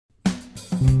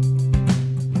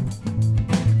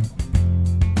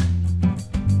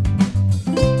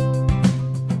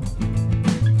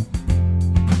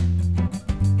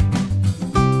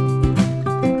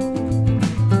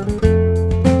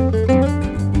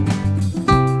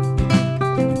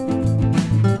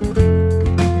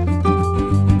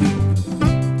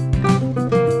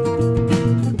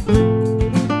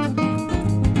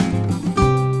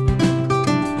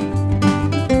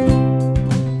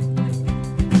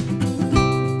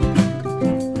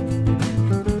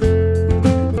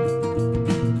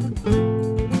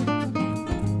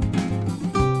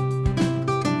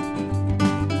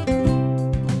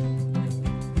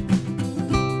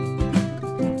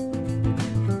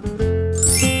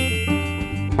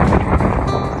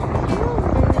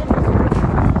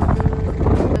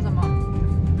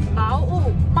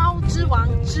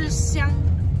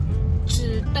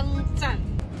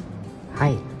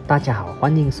大家好，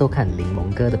欢迎收看柠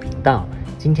檬哥的频道。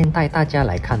今天带大家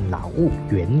来看劳勿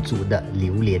园主的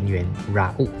榴莲园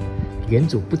Raub。园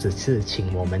主不只是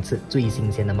请我们吃最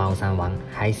新鲜的猫山王，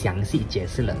还详细解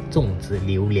释了种植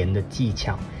榴莲的技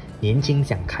巧。年轻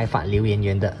想开发榴莲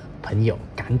园的朋友，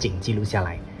赶紧记录下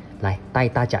来，来带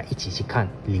大家一起去看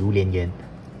榴莲园。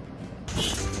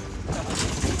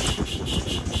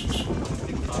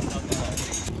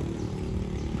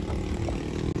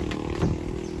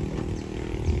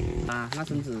 那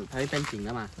绳子它会变紧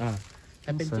的嘛，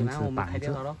它变紧，然后我们开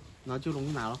掉它咯，然后就容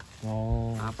易拿咯。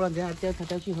哦。不然等下掉它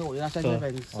掉去河，我就要在这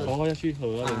边吃。然后要去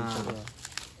河啊。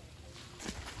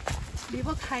离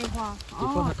不开花。离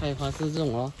不它开花是这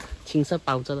种哦，青色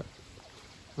包着的，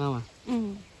知道吗？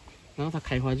嗯。然后它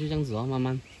开花就这样子哦，慢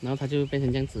慢，然后它就变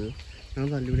成这样子，然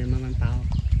后它榴莲慢慢大。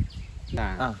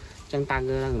这样大个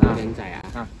那种榴莲仔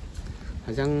啊。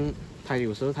好像它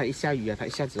有时候它一下雨啊，它一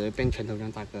下子会变拳头这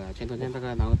样大个，拳头这样大个，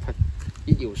然后它。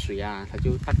 一有水啊，它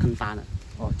就大坑大了。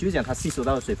哦，就是讲它吸收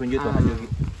到的水分越多，它就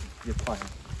越快。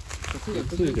可是也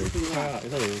不是有快了，有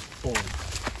个有错。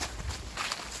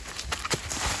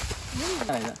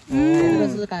来的，这个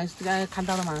是刚才看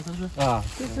到的吗？是不是？啊，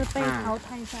就是被淘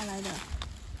汰下来的。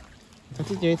它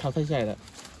是直接淘汰下来的，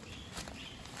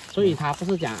所以它不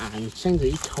是讲啊，你这样子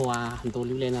一抽啊，很多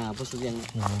榴莲啊，不是这样的。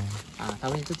它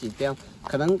会自己掉，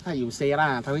可能它有些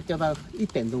啦，它会掉到一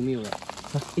点都没有了。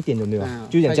 一点都没有，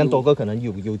就讲这样多个，可能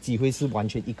有机会是完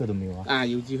全一个都没有啊。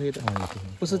有机会的，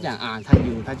不是讲啊，它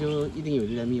有它就一定有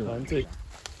榴莲没有。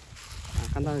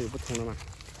看到有不同的嘛？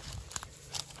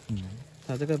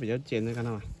它这个比较尖的，看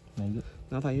到吗？哪一个？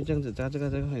然后它又这样子，这个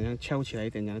好像翘起来一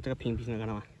点，然后这个平平的，看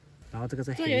到吗？然后这个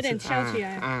是黑色，这有点翘起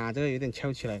来这个有点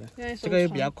翘起来的，这个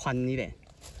比较宽一点。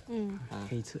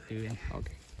黑色榴莲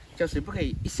 ，OK。浇水不可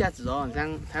以一下子哦，这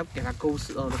样它要给它勾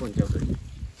实哦，如果你浇水，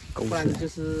不然就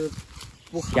是。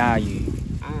 下雨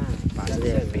把这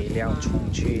些肥料冲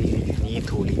去泥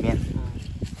土里面，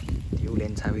榴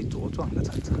莲才会茁壮的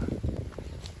成长。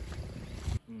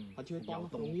它就会断，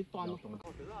容易断咯。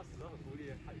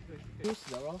就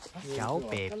死了咯。小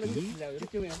baby。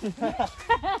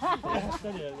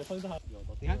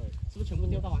你看，是不是全部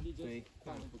掉到完？对。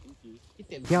一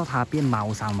点。要它变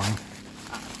猫山王。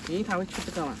因为它会出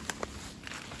这个嘛。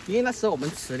因为那时候我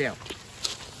们迟了，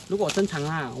如果正常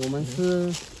啊，我们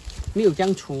是。 没有这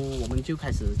样出，我们就开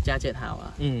始嫁接它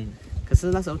了。可是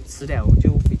那时候迟了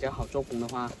就比较好做工的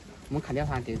话，我们砍掉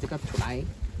它，给这个出来。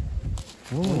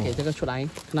我们给这个出来，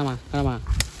看到吗？看到吗？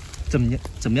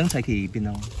怎么样才可以变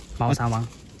到猫山王？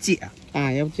接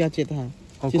要嫁接它。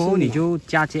过后你就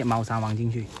嫁接猫山王进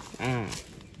去。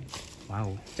哇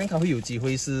哦，这样它会有机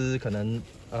会是可能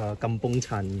Kampung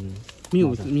产没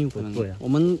有可能。对啊，我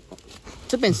们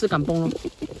这边是Kampung咯。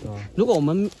如果我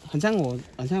们好像我。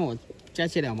 嫁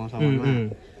接了猫山王啦，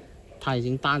它已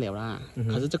经大了啦。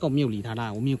可是这个我没有理它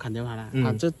啦，我没有砍掉它啦。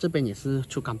它这边也是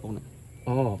出Kampung的。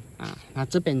它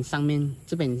这边上面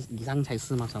这边以上才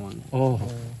是猫山王。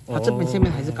它这边下面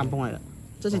还是Kampung来的，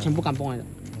这些全部Kampung来的。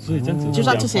所以这样子，就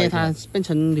算这些它变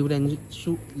成榴莲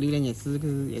树，榴莲也是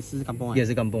Kampung来的。也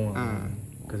是Kampung啊。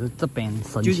可是这边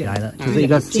升起来的，就是一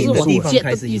个就是我接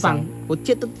的地方，我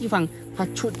接的地方它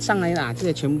出上来了，这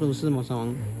些全部都是猫山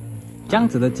王。 这样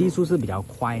子的技术是比较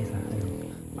快的，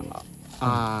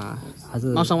还是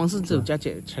猫山王是只有嫁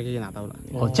接才可以拿到的。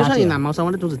就算你拿猫山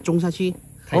王的种子种下去，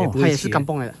它也是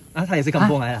Kampung来的。它也是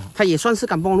Kampung来的。它也算是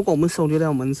Kampung。如果我们收留了，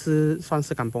我们是算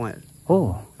是Kampung来的。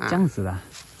这样子的。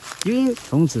因为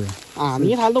种子因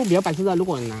为它肉比较白色的，如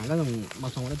果你拿那种猫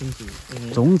山王的种子，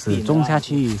种子种下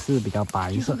去是比较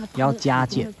白色，要嫁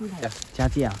接，嫁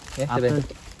接啊。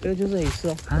这个就是黑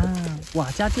色哇，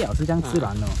嫁接是这样自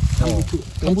然的，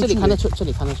这里看得出，这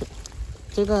里看得出。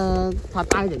这个它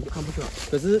大一点就看不出了。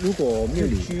可是如果没有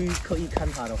去刻意看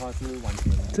它的话，是完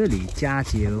全。这里嫁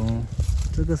接咯，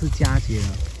这个是嫁接的，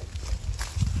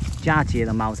嫁接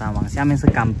的猫山王，下面是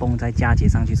Kampung，再嫁接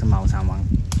上去是猫山王。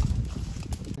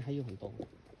还有很多，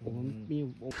我们没有，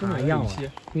还要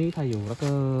因为它有那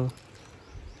个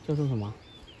叫做什么？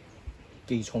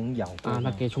 给虫咬它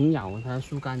给虫咬，它的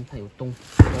树干它有洞，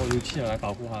有气来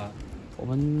保护它。我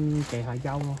们给它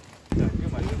药咯。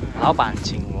老板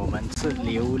请我们吃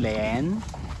榴莲。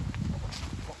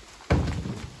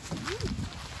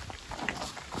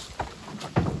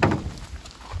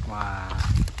哇！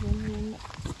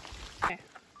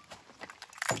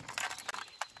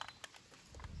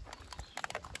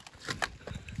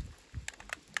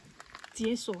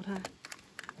解锁它。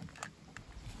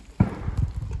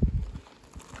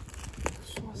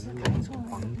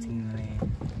 黄金嘞，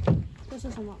这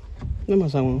是什么？那猫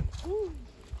山王。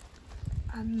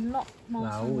Unlock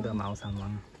劳勿的猫山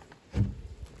王。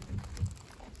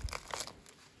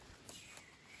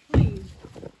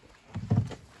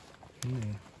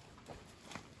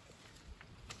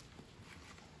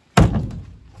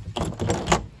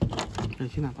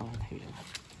去拿刀来睇嘅。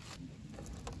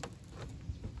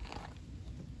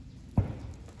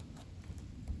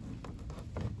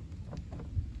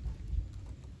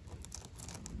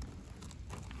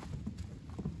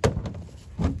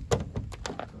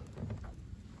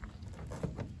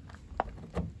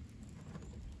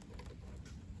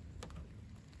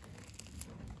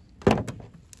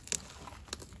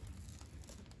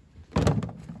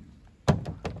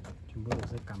全部都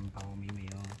是干包美味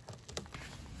哦。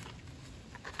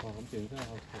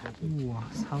哇，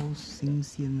超新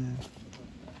鲜啊！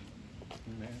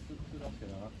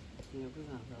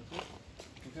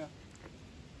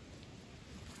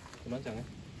怎么讲呢？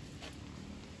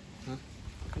啊，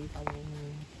干包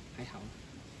还好。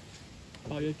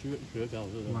8月觉得比较好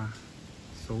吃的。哇，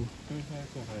熟。因为现在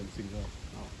做还很新热。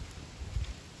哦。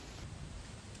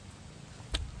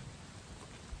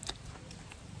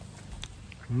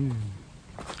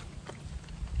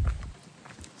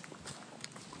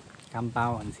干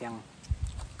包很香。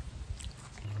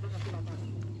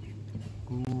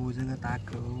这个大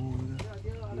哥，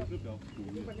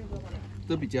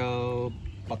这比较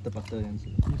butter 这样子。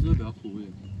这个比较苦一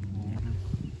点。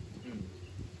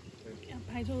要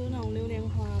拍出那种榴莲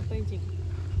花背景。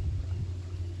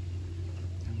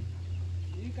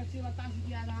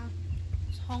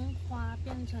从花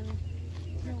变成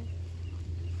肉。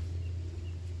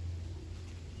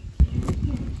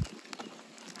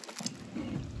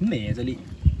很美啊，这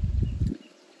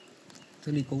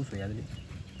里沟水啊，这里。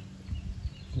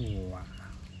哇！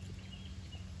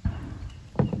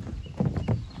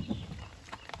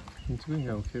你这边应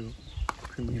该 OK 了，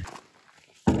可以。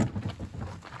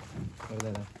来，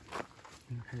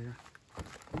看一下。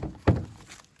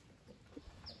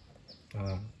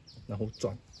啊，然后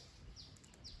转。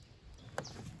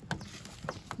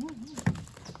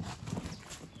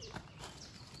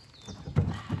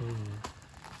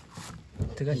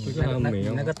这个你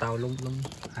那个刀弄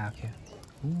啊 ，OK，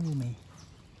 美，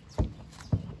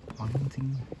黄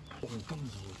金。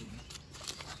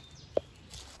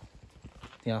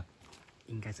听啊？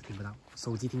应该是听不到，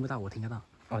手机听不到，我听得到。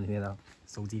哦，你听得到？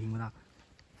手机听不到，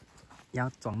要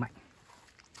装麦。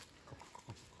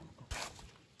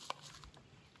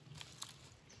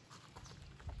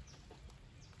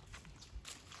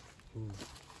我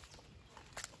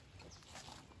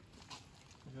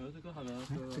觉得这个好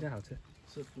像这个好吃，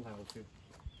色素还 OK。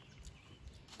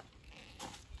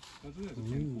那这个也是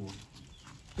偏苦，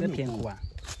这偏苦啊？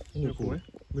没有苦，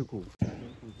没有苦。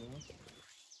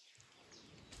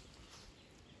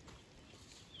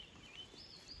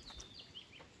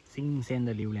新鲜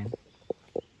的榴莲。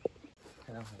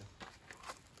看到。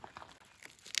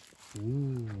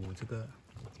这个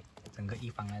整个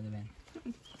一方在这边。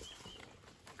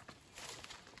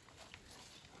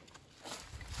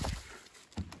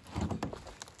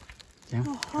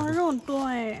哇，花肉很多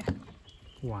哎！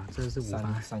哇，这是三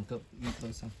个1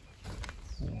个3。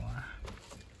哇，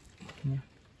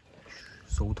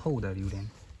熟透的榴莲，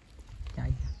压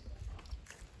一下。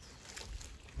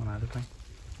我拿这块，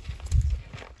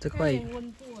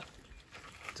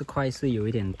这块是有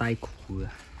一点带苦的。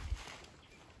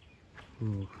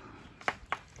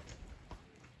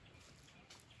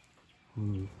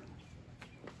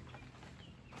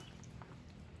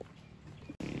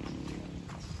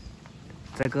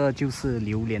这个就是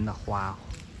榴莲的花。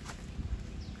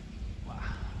哇！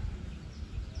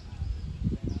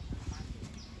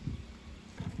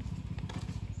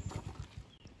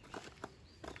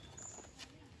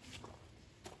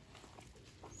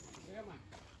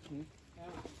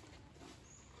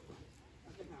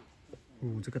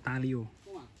这个大粒哦！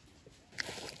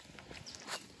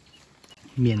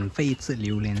免费吃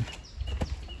榴莲。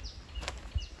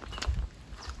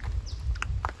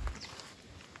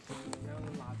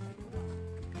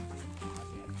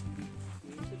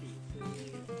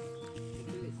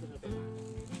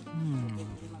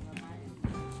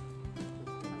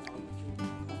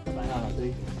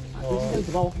对，这样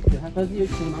子吧，给他，但是又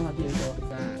听到他这样说，